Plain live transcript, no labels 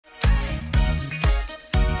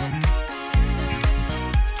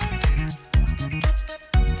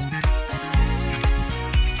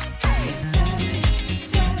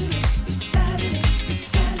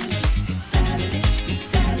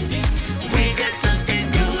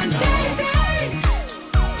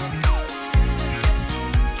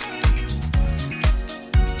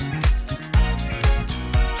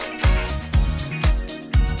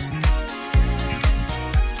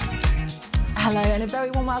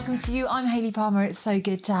welcome to you. I'm Hayley Palmer. It's so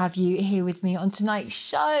good to have you here with me on tonight's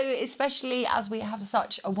show, especially as we have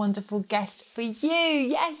such a wonderful guest for you.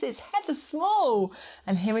 Yes, it's Heather Small.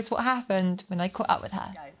 And here is what happened when I caught up with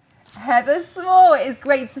her. Heather Small, it's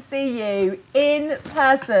great to see you in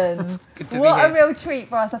person. Good to be What here. a real treat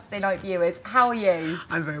for our Saturday night viewers. How are you?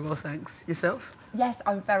 I'm very well, thanks. Yourself? Yes,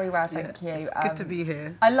 I'm very well, thank you. It's good to be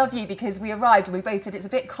here. I love you because we arrived and we both said it's a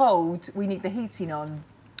bit cold, we need the heating on.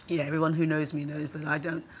 Yeah, everyone who knows me knows that I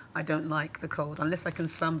don't like the cold. Unless I can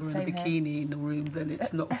samba in a Same bikini in the room, then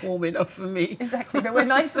it's not warm enough for me. Exactly, but we're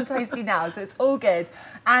nice and toasty now, so it's all good.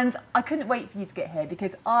 And I couldn't wait for you to get here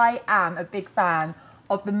because I am a big fan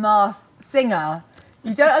of The Masked Singer.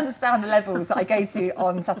 You don't understand the levels that I go to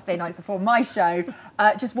on Saturday nights before my show,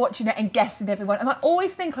 just watching it and guessing everyone. And I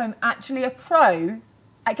always think I'm actually a pro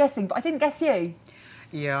at guessing, but I didn't guess you.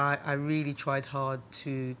 Yeah, I really tried hard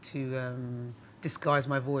to disguise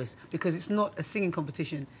my voice because it's not a singing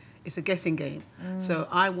competition, it's a guessing game. So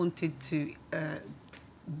I wanted to,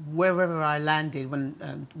 wherever I landed when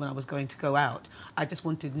I was going to go out, I just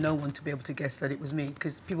wanted no one to be able to guess that it was me,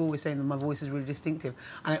 because people always saying that my voice is really distinctive,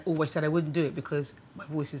 and I always said I wouldn't do it because my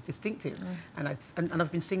voice is distinctive. And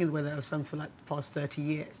I've been singing the way that I've sung for like the past 30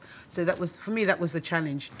 years. So that was, for me, that was the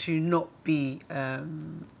challenge, to not be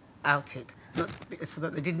outed, so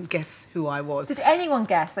that they didn't guess who I was. Did anyone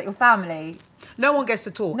guess, like your family? No one guessed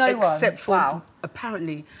at all, No except one? for, Wow.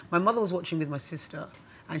 apparently, my mother was watching with my sister,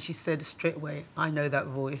 and she said straight away, I know that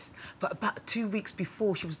voice. But about 2 weeks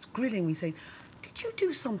before, she was grilling me, saying, did you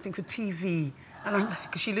do something for TV? And I'm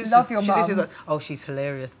like, 'cause she lives Love with, your she lives mum. with, oh, she's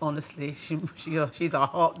hilarious, honestly. She's our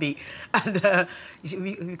heartbeat. And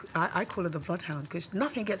I call her the bloodhound, because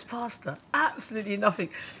nothing gets past her, absolutely nothing.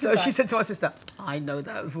 So she said to my sister, I know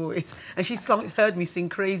that voice. And she's heard me sing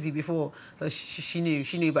Crazy before, so she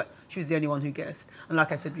knew, but she was the only one who guessed. And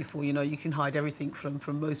like I said before, you know, you can hide everything from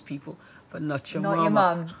most people, but not your mama. Not your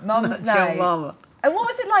mum. Mum's Not your mama. And what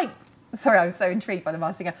was it like? Sorry, I'm so intrigued by The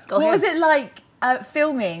Masked Singer. Go What ahead. was it like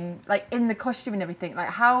filming, like in the costume and everything? Like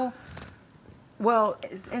how Well,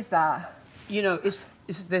 is that? you know,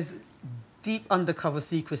 there's deep undercover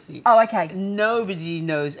secrecy. Oh, okay. Nobody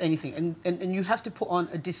knows anything, and you have to put on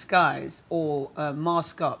a disguise or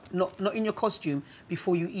mask up, not in your costume,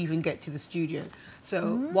 before you even get to the studio.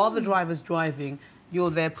 So while the driver's driving, you're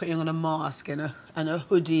there putting on a mask and a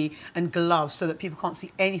hoodie and gloves so that people can't see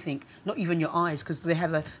anything, not even your eyes, because they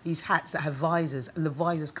have these hats that have visors, and the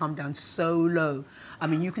visors come down so low. I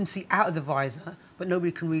mean, you can see out of the visor, but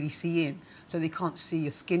nobody can really see in. So they can't see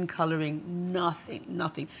your skin colouring,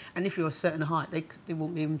 nothing. And if you're a certain height, they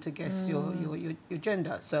won't be able to guess your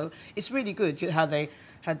gender. So it's really good how they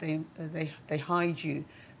hide you,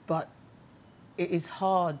 but it is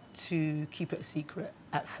hard to keep it a secret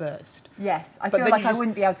at first. Yes, I But feel then like you I just-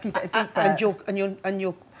 wouldn't be able to keep it a secret.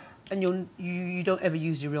 And you don't ever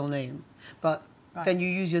use your real name, but then you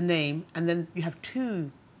use your name, and then you have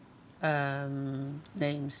two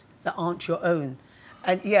names that aren't your own.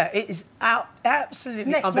 And yeah, it is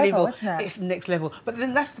absolutely Next unbelievable. level, isn't it? It's next level. But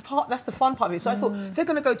then that's the fun part of it. So I thought, if they're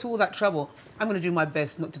going to go to all that trouble, I'm going to do my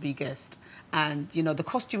best not to be guessed. And you know, the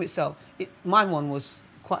costume itself, my one was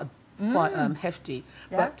quite hefty,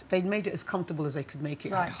 Yeah. but they made it as comfortable as they could make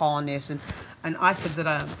it. Right. Harness, and I said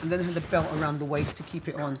that and then had the belt around the waist to keep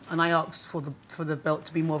it on, and I asked for the belt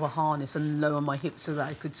to be more of a harness and lower my hips so that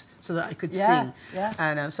I could sing. Yeah.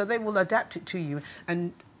 And so they will adapt it to you,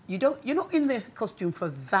 and you're not in the costume for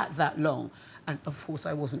that long. And of course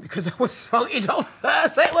I wasn't, because I was voted off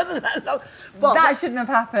first. So it wasn't that long. But that shouldn't have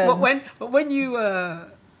happened. But when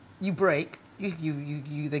you break,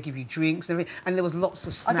 they give you drinks and everything, and there was lots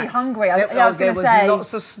of snacks. I'd be hungry. There was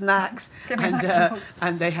lots of snacks, Can you imagine?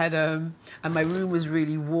 and they had and my room was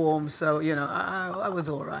really warm, so you know I was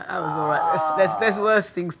all right. I was all right. There's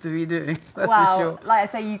worse things to be doing. That's for sure. Like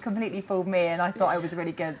I say, you completely fooled me, and I thought I was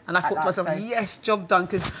really good. And I thought to myself, so. yes, job done.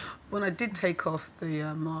 Because when I did take off the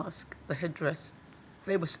mask, the headdress,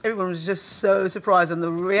 everyone was just so surprised, and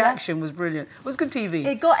the reaction was brilliant. It was good TV.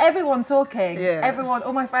 It got everyone talking. Yeah. Everyone,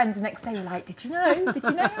 all my friends the next day were like, did you know? Did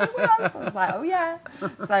you know who it was? I was like, oh yeah.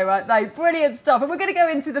 So, no, brilliant stuff. And we're going to go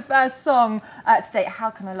into the first song today, How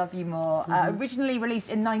Can I Love You More? Originally released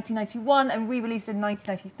in 1991 and re-released in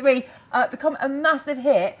 1993. Become a massive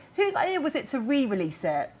hit. Whose idea was it to re-release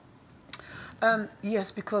it?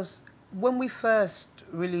 Yes, because when we first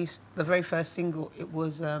released the very first single, it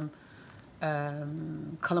was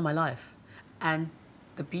Colour My Life, and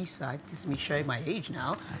the B-side, this is me showing my age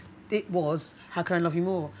now, it was How Can I Love You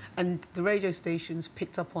More, and the radio stations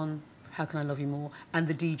picked up on How Can I Love You More, and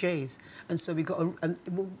the DJs, and so we got a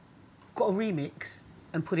remix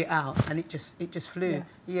and put it out, and it just flew.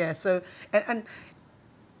 Yeah, so and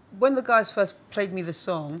when the guys first played me the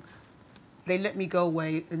song, they let me go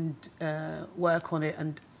away and work on it,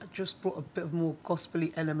 and just brought a bit of more gospel-y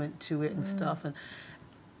element to it and stuff.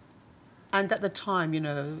 And at the time, you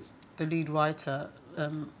know, the lead writer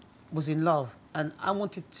was in love, and I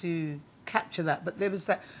wanted to capture that. But there was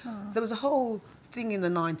a whole thing in the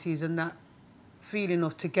 90s and that feeling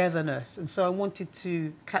of togetherness, and so I wanted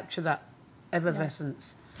to capture that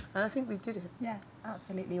effervescence, and I think we did it. Yeah,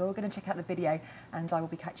 absolutely. Well, we're going to check out the video, and I will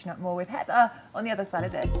be catching up more with Heather on the other side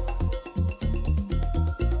of this.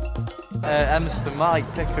 M's for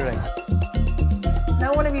Mike Pickering.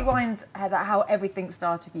 Now I want to rewind, Heather, how everything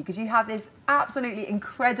started for you, because you have this absolutely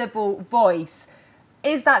incredible voice.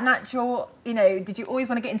 Is that natural? You know, did you always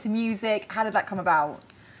want to get into music? How did that come about?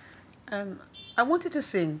 I wanted to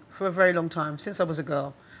sing for a very long time, since I was a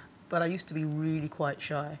girl, but I used to be really quite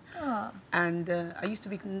shy. And I used to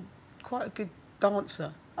be quite a good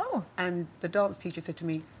dancer. Oh. And the dance teacher said to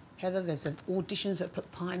me, Heather, there's auditions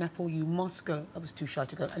at Pineapple, you must go. I was too shy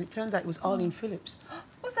to go. And it turned out it was Arlene Phillips.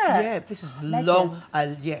 Was it? Yeah, this is long,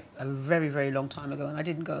 yeah, a very, very long time ago, and I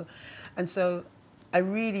didn't go. And so I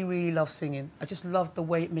really, really love singing. I just love the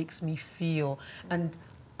way it makes me feel. And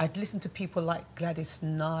I'd listen to people like Gladys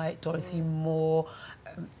Knight, Dorothy Moore,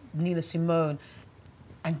 Nina Simone,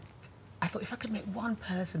 and I thought if I could make one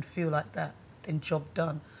person feel like that, then job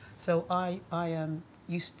done. So I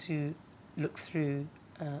used to look through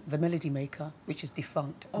The Melody Maker, which is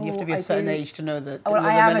defunct. And you have to be a certain age to know that. Oh, well,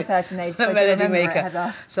 I am a certain age. The Melody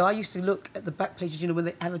Maker. So I used to look at the back pages, you know, when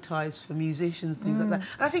they advertise for musicians, things like that.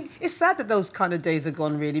 And I think it's sad that those kind of days are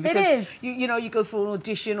gone, really, because you know, you go for an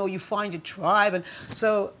audition or you find your tribe, and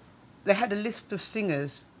so they had a list of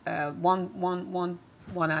singers.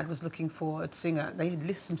 One ad was looking for a singer. They had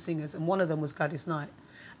listed some singers, and one of them was Gladys Knight.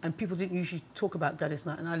 And people didn't usually talk about Gladys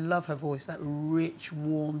Knight, and I love her voice, that rich,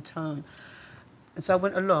 warm tone. And so I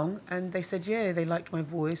went along, and they said, yeah, they liked my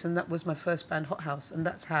voice, and that was my first band, Hot House, and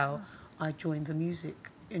that's how I joined the music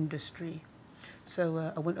industry.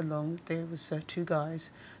 So I went along. There was two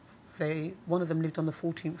guys. One of them lived on the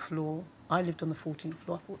 14th floor. I lived on the 14th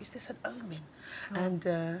floor. I thought, is this an omen? Oh.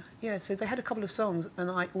 And yeah, so they had a couple of songs, and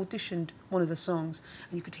I auditioned one of the songs,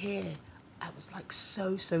 and you could hear, I was like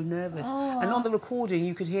so nervous. Oh. And on the recording,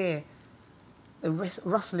 you could hear the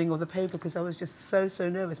rustling of the paper because I was just so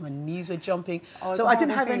nervous. My knees were jumping. Oh, so I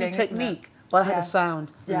didn't have any technique, but I had a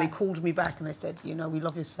sound. And they called me back and they said, you know, we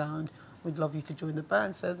love your sound. We'd love you to join the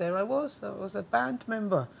band. So there I was. I was a band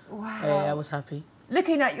member. Wow. Yeah, I was happy.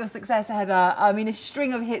 Looking at your success, Heather, I mean, a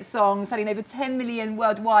string of hit songs selling over 10 million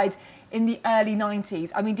worldwide in the early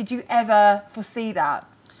 90s. I mean, did you ever foresee that?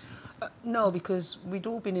 No, because we'd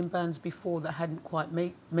all been in bands before that hadn't quite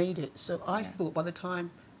made it. So I thought by the time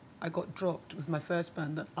I got dropped with my first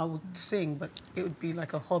band that I would sing, but it would be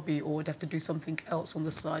like a hobby, or I'd have to do something else on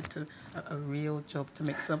the side to a real job to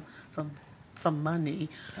make some money.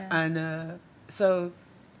 Yeah. And so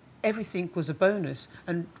everything was a bonus.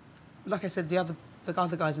 And like I said, the other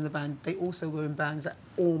guys in the band, they also were in bands that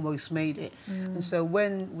almost made it. And so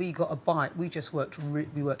when we got a bite, we just worked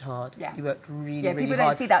hard. Yeah. We worked really hard. People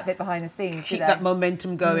don't see that bit behind the scenes, keep that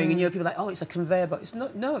momentum going. And you know, people are like, oh, it's a conveyor belt. It's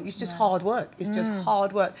not, no, it's just hard work. It's just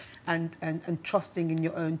hard work and trusting in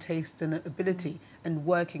your own taste and ability and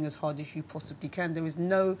working as hard as you possibly can. There is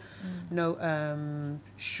no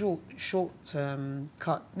short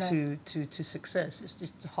cut to success. It's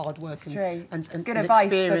just hard work and good advice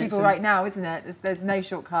for people right now, isn't it? There's no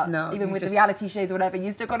shortcut. No, even with the reality shows or whatever,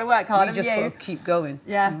 you still got to work hard. You just got to keep going.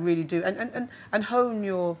 Yeah, you really do, and hone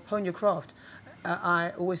your craft.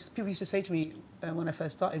 People used to say to me when I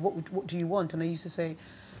first started, what do you want? And I used to say,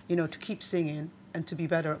 you know, to keep singing and to be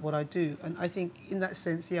better at what I do. And I think in that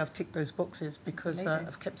sense, yeah, I've ticked those boxes because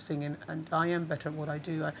I've kept singing and I am better at what I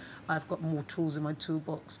do. I've got more tools in my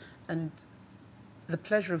toolbox, and the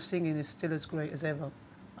pleasure of singing is still as great as ever.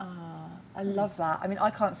 I love that. I mean, I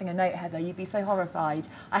can't sing a note, Heather. You'd be so horrified.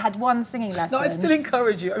 I had one singing lesson. No, I'd still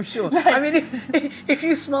encourage you, I'm sure. I mean, if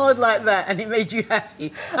you smiled like that and it made you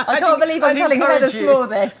happy, I can't believe I'm telling Heather Slaw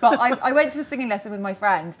this, but I went to a singing lesson with my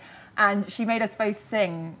friend, and she made us both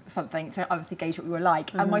sing something to obviously gauge what we were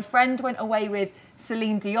like. And my friend went away with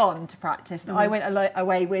Celine Dion to practice, and I went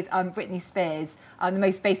away with Britney Spears, the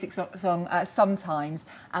most basic song, Sometimes.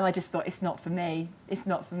 And I just thought, it's not for me. It's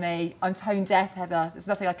not for me. I'm tone deaf, Heather. There's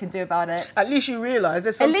nothing I can do about it. At least you realise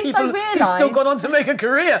there's some people who've still gone on to make a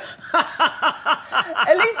career.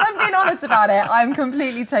 At least I'm being honest about it. I'm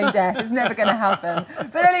completely tone deaf. It's never going to happen.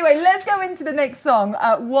 But anyway, let's go into the next song,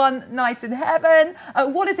 One Night in Heaven.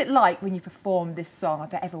 What is it like when you perform this song? I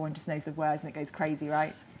bet everyone just knows the words and it goes crazy,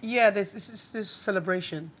 right? Yeah, there's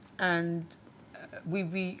celebration, and we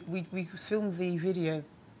filmed the video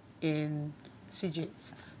in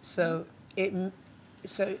Sijits. So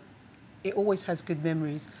it always has good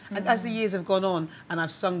memories. And as the years have gone on and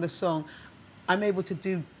I've sung the song, I'm able to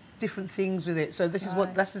do different things with it. So this is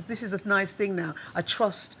what this is a nice thing now. I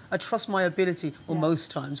trust my ability. Well,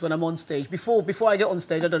 most times when I'm on stage. Before I get on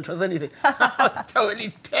stage, I don't trust anything. I'm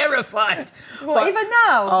totally terrified. What, even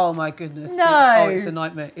now? Oh my goodness! No, it's a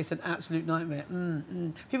nightmare. It's an absolute nightmare.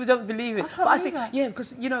 People don't believe it, but I think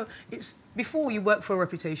because you know, it's before you work for a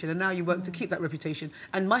reputation, and now you work to keep that reputation.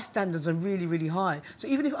 And my standards are really, really high. So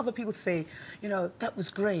even if other people say, you know, that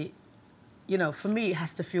was great. You know, for me, it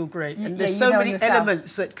has to feel great, and there's so many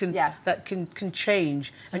elements that can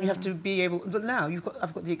change, and you have to be able. But now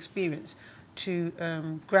I've got the experience to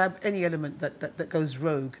grab any element that goes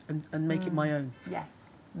rogue and make it my own. Yes,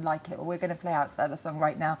 like it. Well, we're going to play out the song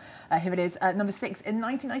right now. Here it is, number 6 in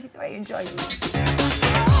 1993. Enjoy.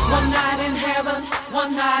 One night in heaven,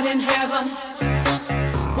 one night in heaven,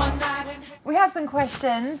 one night in heaven. We have some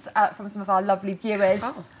questions from some of our lovely viewers.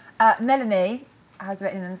 Oh. Melanie has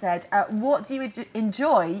written in and said, what do you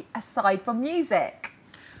enjoy aside from music?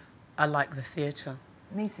 I like the theatre.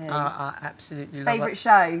 Me too. I absolutely love it. Favourite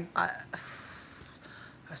show?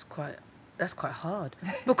 That's quite hard.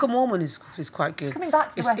 Book of Mormon is quite good. It's coming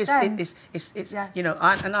back to the West End. It's you know,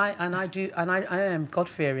 I am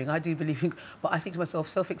God-fearing. I do believe in, but I think to myself,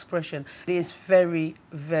 self-expression is very,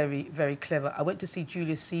 very, very clever. I went to see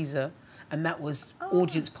Julius Caesar, and that was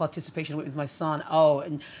audience participation. I went with my son.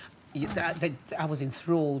 And I was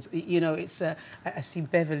enthralled. You know, it's I see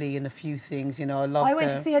Beverly in a few things. You know, I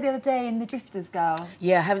went to see her the other day in The Drifters Girl.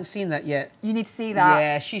 Yeah, I haven't seen that yet. You need to see that.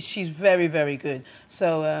 Yeah, she's very, very good.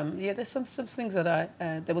 So yeah, there's some things that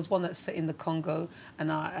there was one that's set in the Congo, and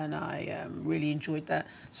I really enjoyed that.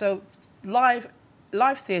 So live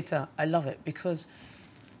theatre, I love it because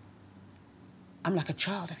I'm like a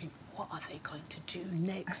child. I think, what are they going to do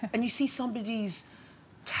next? And you see somebody's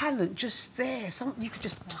talent just there. You could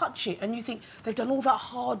just touch it, and you think they've done all that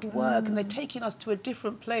hard work, and they're taking us to a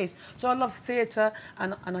different place. So I love theatre,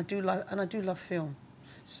 and I do love film.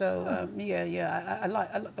 So I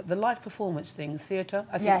like but the live performance thing, theatre.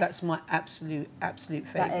 I think that's my absolute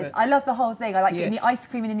favourite. That is. I love the whole thing. I like getting the ice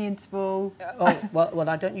cream in the interval. Oh well,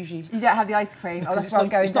 I don't usually. You don't have the ice cream. Oh, that's where I'm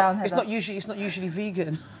going down. It's not usually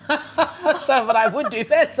vegan. So, but I would do.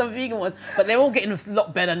 There's some vegan ones, but they're all getting a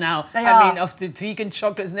lot better now. I mean, of the vegan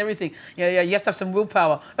chocolates and everything. Yeah. You have to have some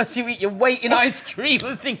willpower. As you eat your weight in ice cream,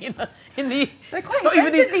 I'm thinking in the. They're quite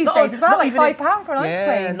expensive these days as well. Like £5 for an ice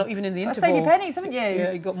cream. Yeah, not even in the interval. Save your pennies, haven't you?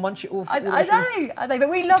 Yeah, you got to munch it off. I know. But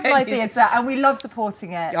we love live theatre and we love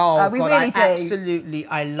supporting it. Oh, we God, really do. Absolutely,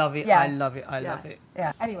 I love it. I love it. I love it.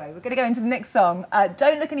 Yeah. Anyway, we're going to go into the next song.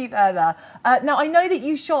 Don't look any further. Now, I know that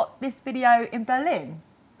you shot this video in Berlin.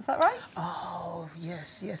 Is that right? Oh,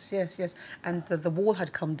 yes. And the wall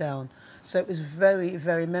had come down, so it was very,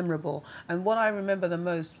 very memorable. And what I remember the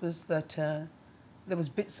most was that there was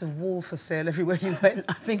bits of wall for sale everywhere you went.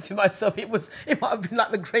 I think to myself, it might have been like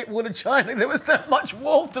the Great Wall of China. There was that much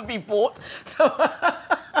wall to be bought. So,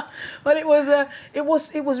 but it was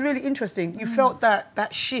really interesting. You felt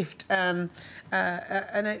that shift, and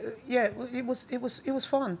it was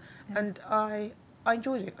fun, and I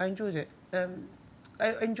enjoyed it.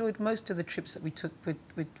 I enjoyed most of the trips that we took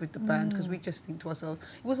with the band, because we just think to ourselves,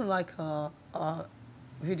 it wasn't like our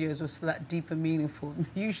videos was that deep and meaningful.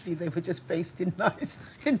 Usually they were just based in nice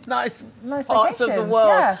parts of the world.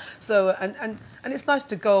 Yeah. So and it's nice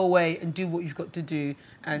to go away and do what you've got to do,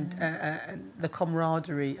 and the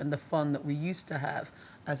camaraderie and the fun that we used to have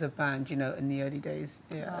as a band, you know, in the early days.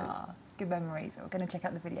 Yeah. Good memories. We're going to check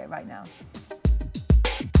out the video right now.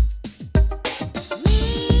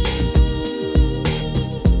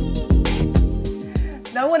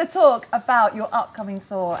 Now I want to talk about your upcoming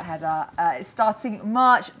tour, Heather. It's starting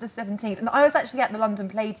March the 17th. And I was actually at the London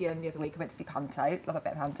Palladium the other week. I went to see Panto, love a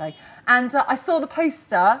bit of Panto. And I saw the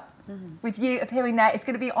poster with you appearing there. It's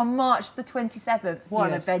going to be on March the 27th.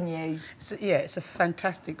 What a venue. So, yeah, it's a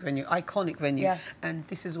fantastic venue, iconic venue. Yeah. And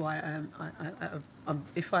this is why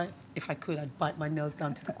if I could, I'd bite my nails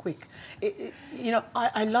down to the quick. You know,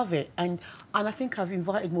 I love it, and I think I've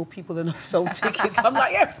invited more people than I've sold tickets. I'm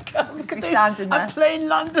like, come, I'm playing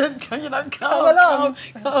London, come along.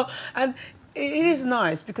 And It is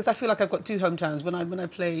nice because I feel like I've got two hometowns. When I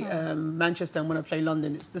play Manchester and when I play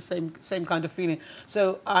London, it's the same kind of feeling.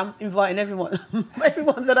 So I'm inviting everyone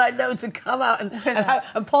everyone that I know to come out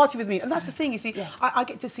and party with me. And that's the thing, you see, I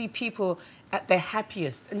get to see people at their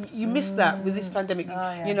happiest, and you miss that with this pandemic.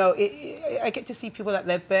 You know, I get to see people at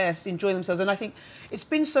their best, enjoying themselves, and I think it's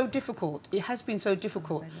been so difficult. It has been so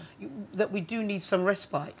difficult that we do need some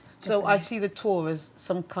respite. So I see the tour as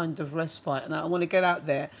some kind of respite, and I want to get out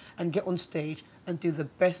there and get on stage and do the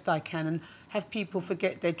best I can and have people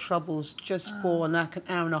forget their troubles just for like an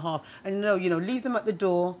hour and a half. And you know, leave them at the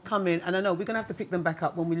door, come in, and I know we're going to have to pick them back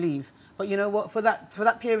up when we leave. But you know what? For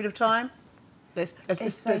that period of time, let's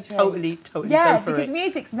totally go for it. Yeah, because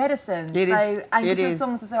music's medicine. It is. And it your is.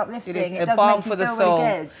 songs are so uplifting. It a does balm make for you the feel soul.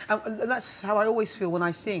 really good. And that's how I always feel when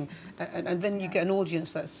I sing. And then you get an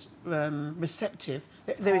audience that's receptive.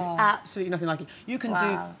 There is absolutely nothing like it. You can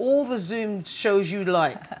do all the Zoom shows you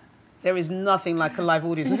like. There is nothing like a live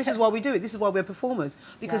audience. And this is why we do it. This is why we're performers.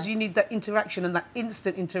 Because you need that interaction and that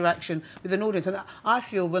instant interaction with an audience. And I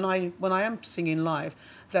feel when I am singing live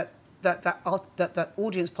that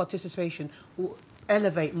audience participation will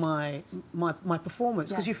elevate my performance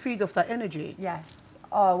because you feed off that energy. Yes.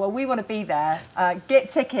 Oh, well, we want to be there. Get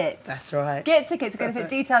tickets. That's right. Get tickets. We're going to put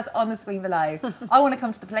details on the screen below. I want to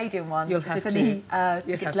come to the Palladium one. You'll have There's to. any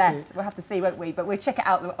tickets left. We'll have to see, won't we? But we'll check it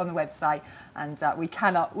out on the website, and we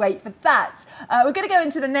cannot wait for that. We're going to go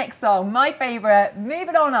into the next song, my favourite,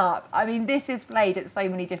 Moving On Up. I mean, this is played at so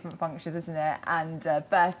many different functions, isn't it? And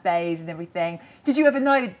birthdays and everything. Did you ever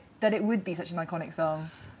know that it would be such an iconic song?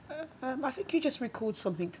 I think you just record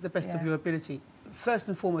something to the best of your ability. First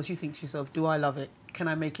and foremost, you think to yourself, do I love it? Can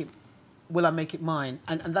I make it? Will I make it mine?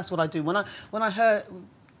 And that's what I do. When I heard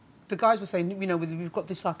the guys were saying, you know, we've got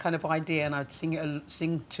this kind of idea, and I'd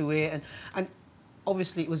sing to it, and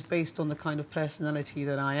obviously it was based on the kind of personality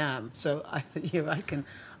that I am. So I thought, yeah,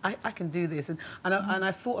 I can do this, and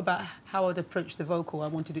I thought about how I'd approach the vocal. I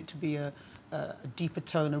wanted it to be a deeper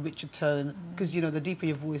tone, a richer tone, because you know, the deeper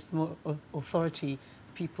your voice, the more authority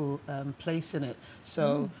people place in it.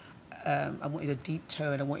 So. I wanted a deep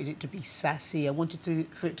tone. I wanted it to be sassy. I wanted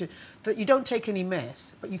that you don't take any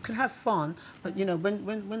mess, but you can have fun. But you know,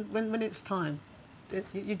 when it's time,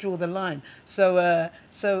 you draw the line. So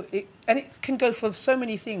it can go for so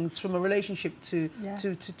many things, from a relationship to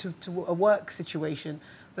a work situation,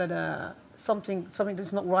 that something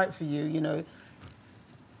that's not right for you, you know.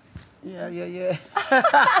 Yeah.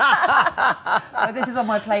 Well, this is on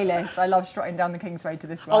my playlist. I love strutting down the King's Road to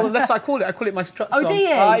this one. Oh, that's what I call it. I call it my strut song. Oh, do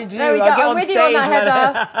you? I do. There we go. I get I'm on with stage you on that,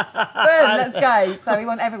 Heather. Boom, let's go. So we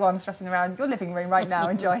want everyone strutting around your living room right now.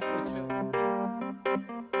 Enjoy.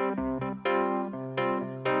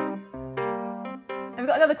 And we've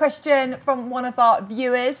got another question from one of our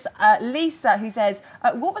viewers, Lisa, who says,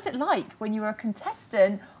 what was it like when you were a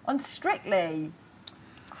contestant on Strictly?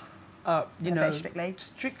 You know,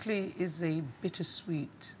 Strictly is a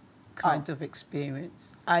bittersweet kind of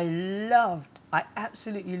experience. I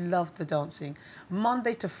absolutely loved the dancing.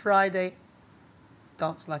 Monday to Friday,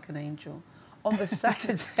 dance like an angel. On the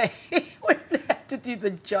Saturday, when they had to do the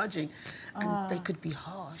judging, and they could be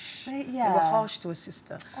harsh. They were harsh to a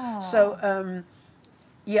sister. So,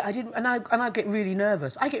 yeah, I didn't, and I get really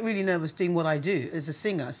nervous. I get really nervous doing what I do as a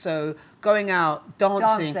singer. So going out,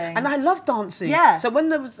 dancing. And I love dancing. Yeah. So when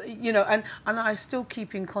there was, you know, and I still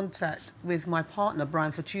keep in contact with my partner,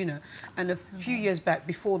 Brian Fortuna. And a few years back,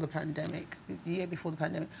 before the pandemic, the year before the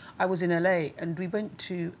pandemic, I was in LA, and we went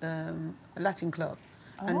to a Latin club.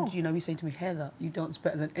 And, you know, he's saying to me, Heather, you dance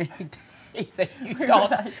better than any day that you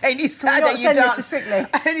dance. Any Saturday you dance.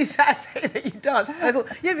 Any Saturday that you dance. And I thought,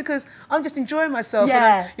 yeah, because I'm just enjoying myself.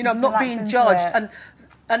 Yeah, and, you know, I'm not being judged.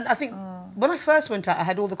 And I think when I first went out, I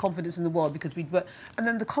had all the confidence in the world because we'd work. And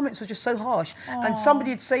then the comments were just so harsh. And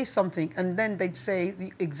somebody would say something, and then they'd say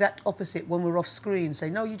the exact opposite when we were off screen.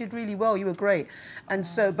 Say, no, you did really well. You were great. And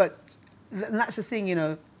so, but and that's the thing, you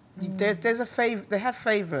know. There's they have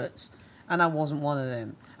favourites. And I wasn't one of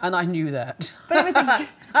them, and I knew that. But it was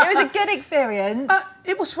a good experience.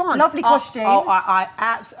 It was fun. Lovely costumes.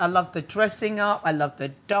 I loved the dressing up. I loved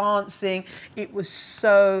the dancing. It was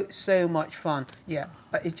so much fun. Yeah,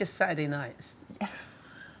 but it's just Saturday nights.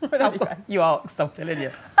 You asked, I'm telling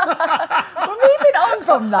you. Well, moving on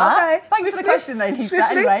from that. Okay, Thanks for the question, though, Lisa.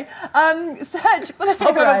 Anyway, search for the hero.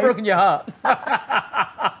 Hopefully I've broken your heart.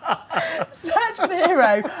 Search for the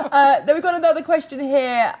hero. Then we've got another question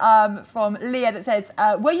here from Leah that says,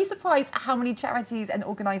 were you surprised how many charities and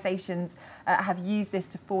organisations have used this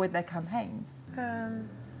to forward their campaigns?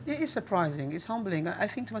 It is surprising. It's humbling. I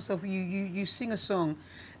think to myself, you sing a song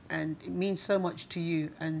and it means so much to you,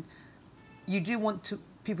 and you do want to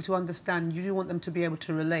people to understand. You do want them to be able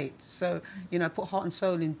to relate. So, you know, I put heart and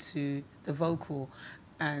soul into the vocal,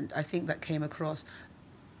 and I think that came across.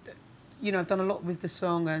 You know, I've done a lot with the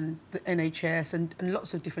song and the NHS and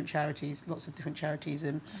lots of different charities,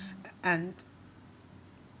 and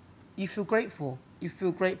you feel grateful. You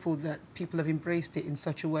feel grateful that people have embraced it in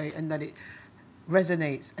such a way and that it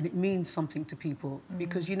resonates and it means something to people.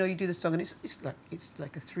 Because, you know, you do the song and it's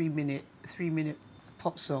like a three minute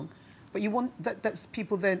pop song, but you want that's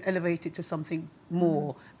people then elevate it to something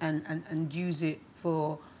more and use it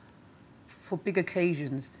for big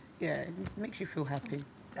occasions. Yeah, it makes you feel happy.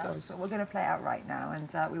 So we're going to play it out right now, and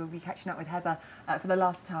we will be catching up with Heather for the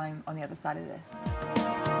last time on the other side of this.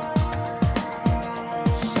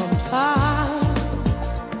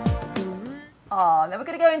 Oh, now we're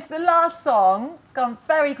going to go into the last song. It's gone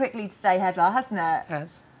very quickly today, Heather, hasn't it?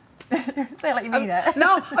 Yes. Say it like you mean it.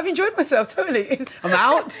 No, I've enjoyed myself, totally. I'm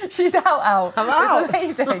out. She's out. I'm out.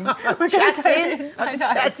 It's amazing. I'm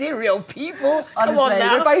chatting, real people. Honestly, come on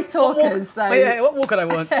now. We're both talkers. What more could I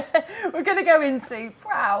want? We're going to go into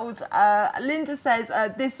Proud. Linda says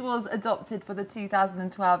this was adopted for the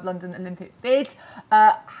 2012 London Olympic bid.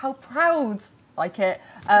 How proud, like it,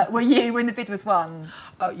 were you when the bid was won?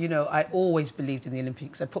 You know, I always believed in the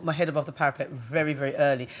Olympics. I put my head above the parapet very, very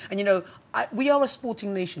early. And, you know, we are a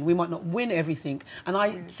sporting nation. We might not win everything. And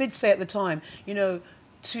I did say at the time, you know,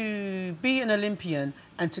 to be an Olympian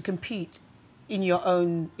and to compete in your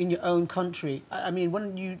own country. I mean,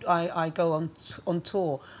 when I go on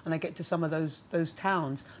tour and I get to some of those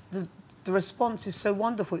towns, the response is so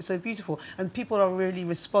wonderful. It's so beautiful, and people are really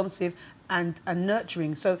responsive and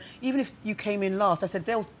nurturing. So even if you came in last, I said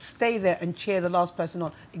they'll stay there and cheer the last person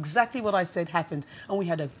on. Exactly what I said happened, and we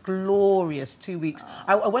had a glorious 2 weeks.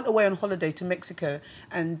 I went away on holiday to Mexico,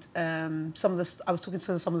 and I was talking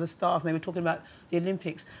to some of the staff, and they were talking about the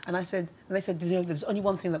Olympics, and they said, you know, there was only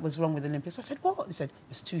one thing that was wrong with the Olympics. I said, what? They said,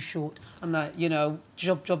 it's too short. I'm like, you know,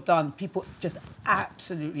 job done. People just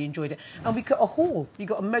absolutely enjoyed it. And we got a hall. We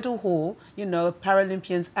got a medal hall, you know,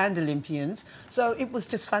 Paralympians and Olympians. So it was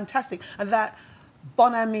just fantastic. And that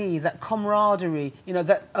bon ami, that camaraderie, you know,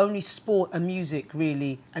 that only sport and music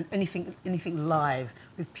really, and anything live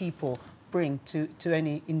with people bring to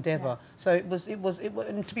any endeavour. Yeah. So it was,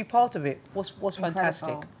 and to be part of it was fantastic.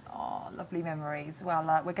 Incredible. Oh, lovely memories. Well,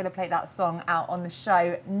 we're going to play that song out on the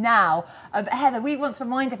show now. Heather, we want to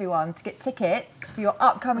remind everyone to get tickets for your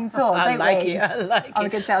upcoming tour, don't we? I like it. I'm a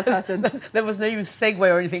good salesperson. There was no even segue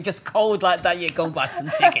or anything, just cold like that. Yeah, go and buy some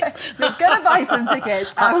tickets. We're going to buy some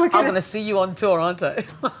tickets. I'm going to see you on tour, aren't I?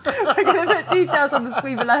 We're going to put details on the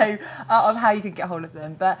screen below of how you can get hold of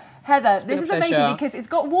them. But Heather, this is amazing because it's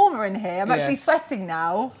got warmer in here. I'm actually sweating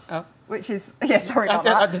now. Oh. Which is, sorry about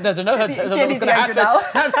that. I don't know what was going to happen.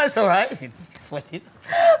 That's all right. You're sweating.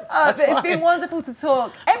 It's been wonderful to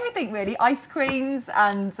talk everything, really. Ice creams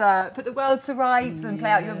and put the world to rights and play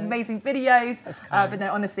out your amazing videos. But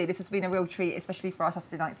no, honestly, this has been a real treat, especially for our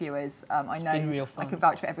Saturday night viewers. I know been real fun. I can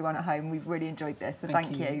vouch for everyone at home. We've really enjoyed this, so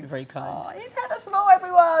thank you. You're very kind. Oh, it's Heather Small,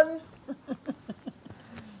 everyone.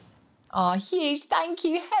 Oh, huge thank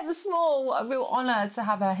you, Heather Small. A real honour to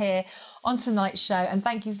have her here on tonight's show. And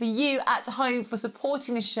thank you for you at home for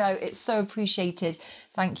supporting the show. It's so appreciated.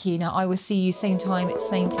 Thank you. Now, I will see you same time,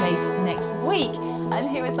 same place next week. And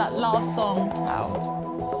here is that last song, Proud.